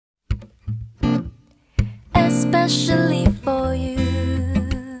especially for you.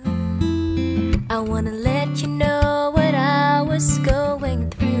 I wanna let you know what I was going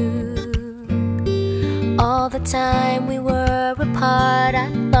through. All the time we were apart, I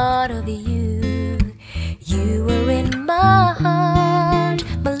thought of you. You were in my heart,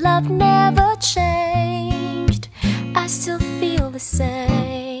 my love never changed. I still feel the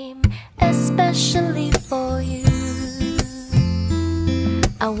same, especially for you.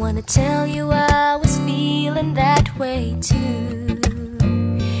 I wanna tell you I was feeling that way too.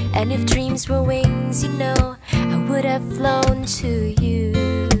 And if dreams were wings, you know, I would have flown to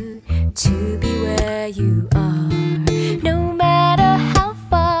you, to be where you are, no matter how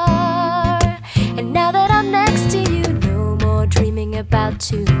far. And now that I'm next to you, no more dreaming about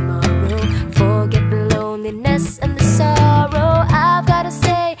tomorrow.